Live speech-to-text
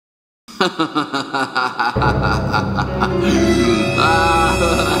Hi.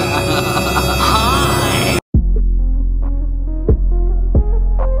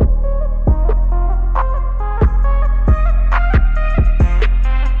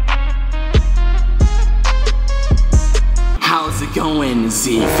 How's it going,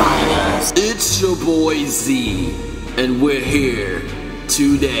 Z Fighters? It's your boy Z, and we're here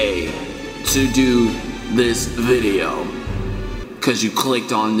today to do this video. Cause you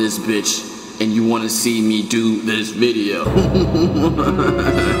clicked on this bitch and you wanna see me do this video.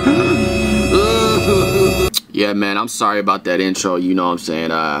 Yeah, man, I'm sorry about that intro, you know what I'm saying?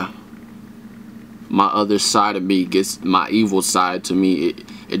 My other side of me gets, my evil side to me,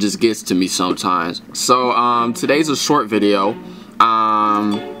 it just gets to me sometimes. So, today's a short video.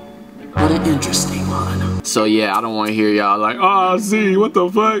 What an interesting one. So yeah, I don't wanna hear y'all like, oh, Z, what the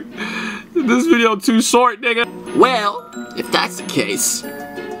fuck? This video too short, nigga. Well, if that's the case,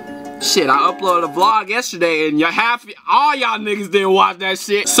 shit, I uploaded a vlog yesterday and all y'all niggas didn't watch that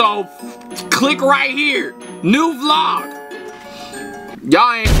shit. So, click right here, new vlog.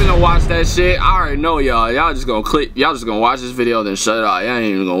 Y'all ain't finna watch that shit. I already know y'all. Y'all just gonna click. Y'all just gonna watch this video then shut it off. Y'all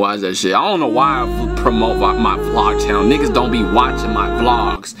ain't even gonna watch that shit. I don't know why I promote my vlog channel. Niggas don't be watching my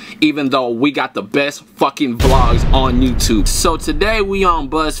vlogs, even though we got the best fucking vlogs on YouTube. So today we on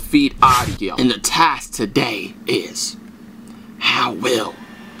BuzzFeed Audio, and the task today is, how well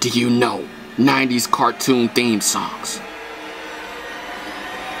do you know 90s cartoon theme songs?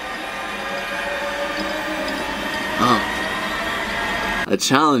 A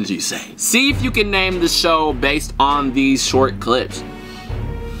challenge, you say? See if you can name the show based on these short clips.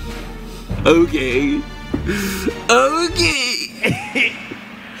 Okay. Okay.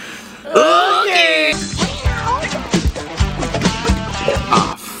 Okay.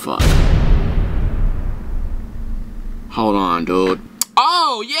 Ah, fuck. Hold on, dude.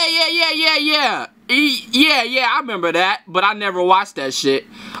 Oh, yeah, I remember that, but I never watched that shit.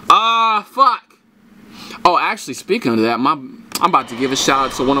 Fuck. Oh, actually, speaking of that, I'm about to give a shout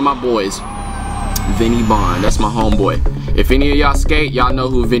out to one of my boys, Vinny Bond. That's my homeboy. If any of y'all skate, y'all know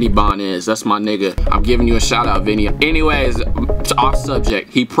who Vinny Bond is. That's my nigga. I'm giving you a shout out, Vinny. Anyways, to off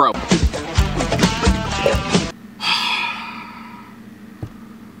subject, he pro.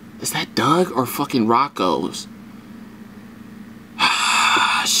 Is that Doug or fucking Rocco's?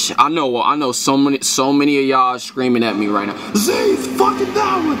 I know so many of y'all screaming at me right now. Z's fucking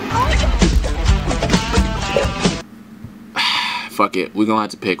that one. Fuck it, we're gonna have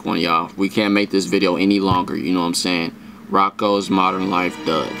to pick one, y'all. We can't make this video any longer, you know what I'm saying? Rocco's Modern Life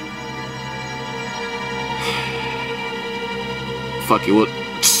Doug. Fuck it, what?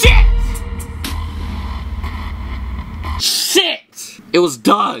 Shit! Shit! It was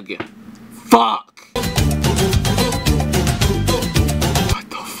Doug. Fuck! What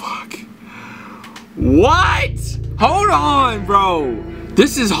the fuck? What? Hold on, bro.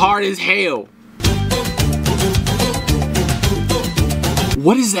 This is hard as hell.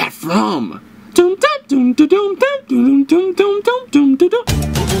 What is that from?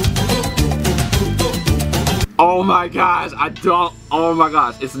 Oh my gosh, oh my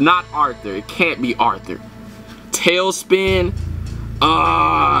gosh, it's not Arthur. It can't be Arthur. Tailspin.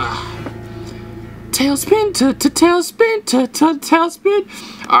 Tailspin to tailspin to tailspin.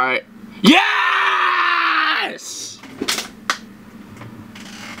 Alright. Yes!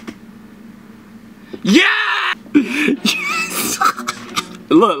 Yeah! Yes!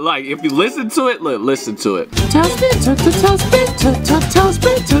 Look, like, if you listen to it, look, listen to it. Tailspin to tailspin to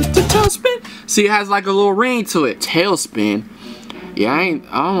tailspin to tailspin. See, it has like a little ring to it. Tailspin. Yeah,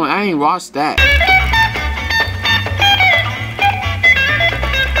 I ain't watched that.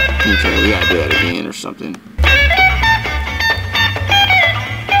 Okay, we gotta do that again or something.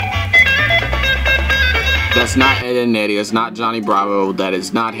 That's not Ed and Eddie. That's not Johnny Bravo. That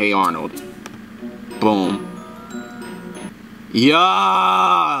is not Hey Arnold. Boom.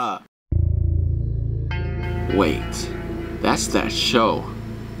 Yeah. Wait, that's that show.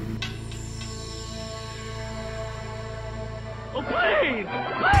 Oh, please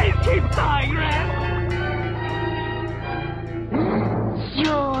keep dying, man.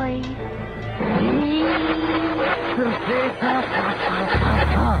 Joy.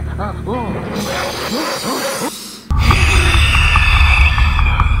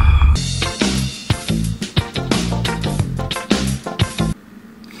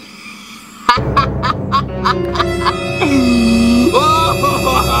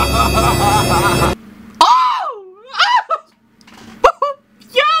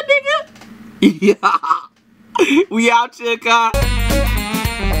 Yeah, we out here, guys.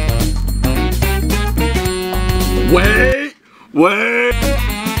 Wait.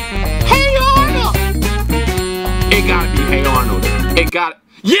 It got...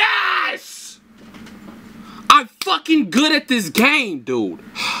 Yes! I'm fucking good at this game, dude.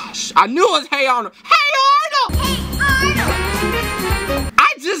 I knew it was Hey Arnold. Hey Arnold! Hey Arnold!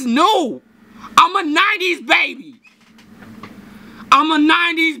 I just knew. I'm a 90s baby. I'm a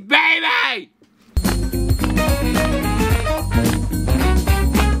 90s baby.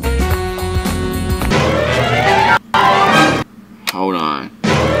 Hold on.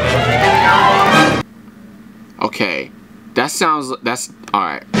 Okay. That's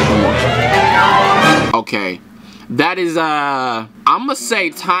alright. Okay. That is I'ma say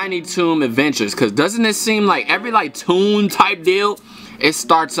Tiny Toon Adventures, cause doesn't it seem like every like Toon type deal, it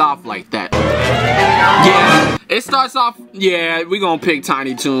starts off like that. Yeah, it starts off, yeah, we gonna pick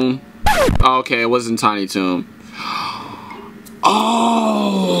Tiny Toon. Okay, it wasn't Tiny Toon.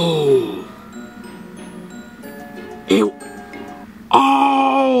 Oh!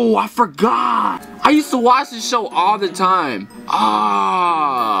 Oh, I forgot. I used to watch this show all the time.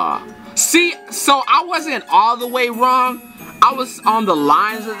 Ah. See, so I wasn't all the way wrong. I was on the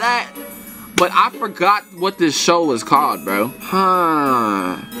lines of that. But I forgot what this show was called, bro.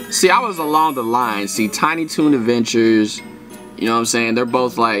 Huh. See, I was along the line. See, Tiny Toon Adventures. You know what I'm saying? They're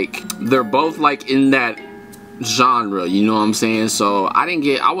both like in that genre. You know what I'm saying? So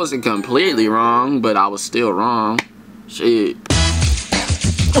I wasn't completely wrong, but I was still wrong. Shit.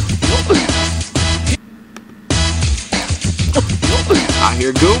 I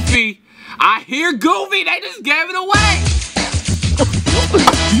hear Goofy. I hear Goofy. They just gave it away.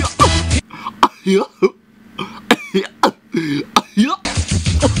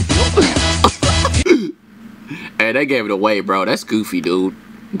 Hey, they gave it away, bro. That's Goofy, dude.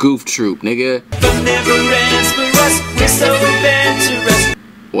 Goof Troop, nigga. But never ends for us. We're so adventurous.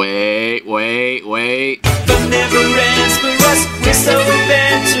 Wait. But never ends for us. We're so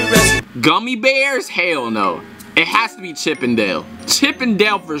adventurous. Gummy bears? Hell no. It has to be Chip and Dale. Chip and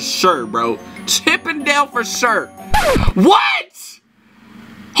Dale for sure, bro. Chip and Dale for sure. What?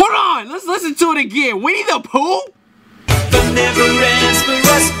 Hold on. Let's listen to it again. Winnie the Pooh? But never ends for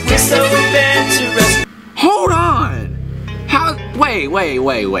us. We're so adventurous. Hold on. How? Wait. Was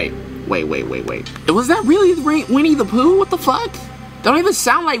that really Winnie the Pooh? What the fuck? Don't even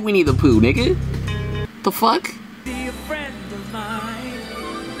sound like Winnie the Pooh, nigga. The fuck?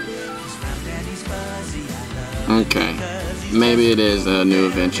 Okay. Maybe it is New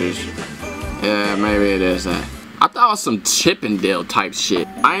Adventures. Yeah, maybe it is that. I thought it was some Chip and Dale type shit.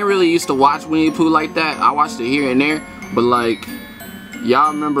 I ain't really used to watch Winnie the Pooh like that. I watched it here and there. But like,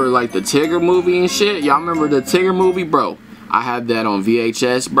 y'all remember like the Tigger movie and shit? Y'all remember the Tigger movie, bro? I had that on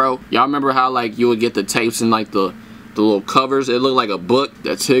VHS, bro. Y'all remember how like you would get the tapes and like the little covers? It looked like a book.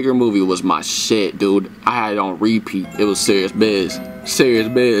 That Tigger movie was my shit, dude. I had it on repeat. It was serious biz. Serious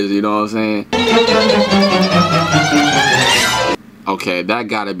biz, you know what I'm saying? Okay, that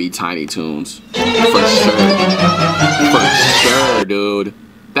gotta be Tiny Toons. For sure, dude.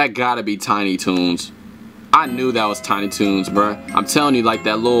 That gotta be Tiny Toons. I knew that was Tiny Toons, bruh. I'm telling you, like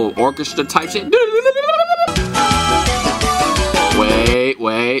that little orchestra type shit.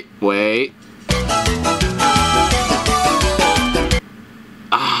 Wait.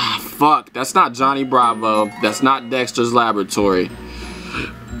 Ah, fuck. That's not Johnny Bravo. That's not Dexter's Laboratory.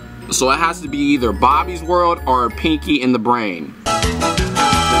 So it has to be either Bobby's World or Pinky in the Brain.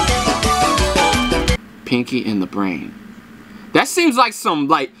 Pinky in the Brain. That seems like some,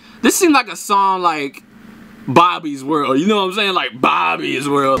 like, this seems like a song like Bobby's World. You know what I'm saying? Like Bobby's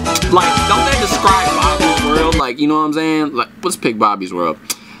World. Like, don't they describe Bobby's World? Like, you know what I'm saying? Like, let's pick Bobby's World.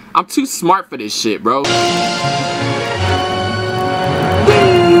 I'm too smart for this shit, bro.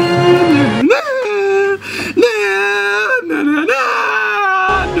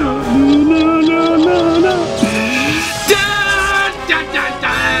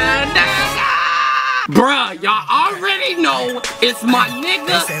 Bruh, y'all already know it's my nigga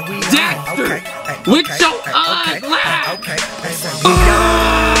Dexter with your laugh.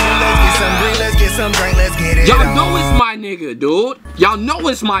 Y'all know it's my nigga, dude. Y'all know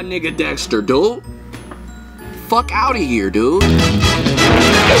it's my nigga Dexter, dude. Fuck out of here, dude.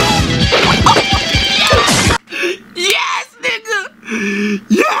 Yes, nigga.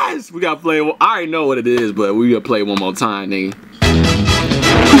 Yes, we gotta play. I already know what it is, but we gotta play one more time, nigga.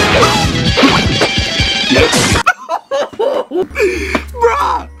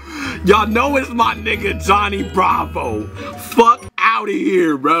 Bruh, y'all know it's my nigga Johnny Bravo. Fuck out of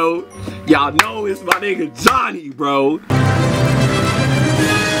here, bro. Y'all know it's my nigga Johnny, bro.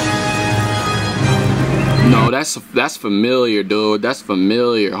 No, that's familiar, dude. That's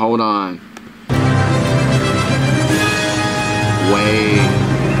familiar. Hold on.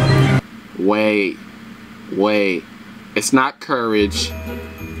 Wait. It's not Courage.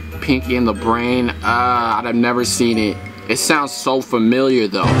 Pinky and the Brain. I've never seen it. It sounds so familiar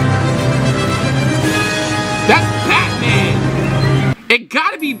though. That's Batman. It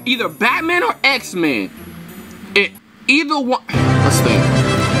gotta be either Batman or X-Men. Either one. Let's think.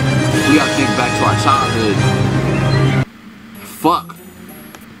 We gotta think back to our childhood. Fuck.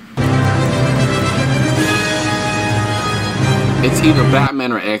 It's either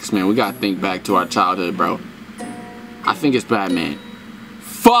Batman or X-Men. We gotta think back to our childhood, bro. I think it's Batman.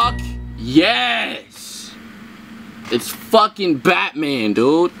 Fuck yes! It's fucking Batman,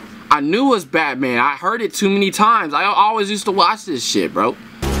 dude. I knew it was Batman. I heard it too many times. I always used to watch this shit, bro.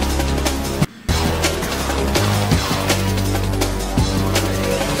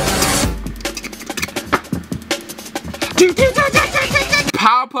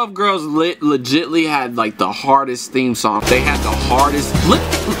 Powerpuff Girls legitly had like the hardest theme song. They had the hardest.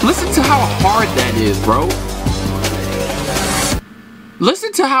 Listen to how hard that is, bro.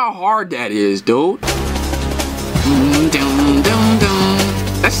 Listen to how hard that is, dude.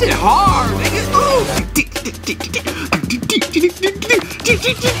 That shit hard, nigga.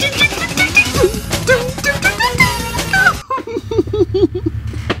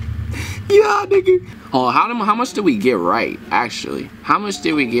 Yeah, nigga. Oh, how much did we get right, actually? How much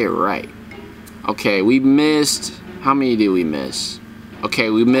did we get right? Okay, we missed... How many did we miss? Okay,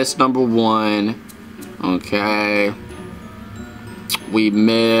 we missed number 1. Okay. We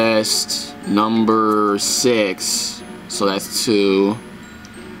missed number 6. So that's 2.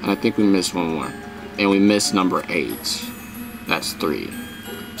 And I think we missed one more. And we missed number 8. That's 3.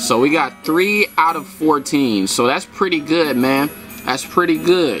 So we got 3 out of 14. So that's pretty good, man. That's pretty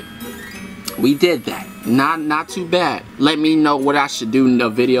good. We did that. Not too bad. Let me know what I should do a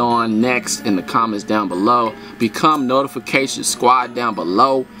video on next in the comments down below. Become notification squad down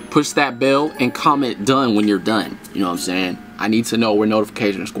below. Push that bell and comment done when you're done. You know what I'm saying? I need to know where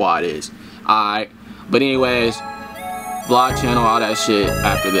notification squad is. Alright. But anyways, vlog channel, all that shit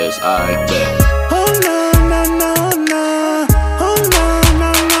after this. Alright, bet.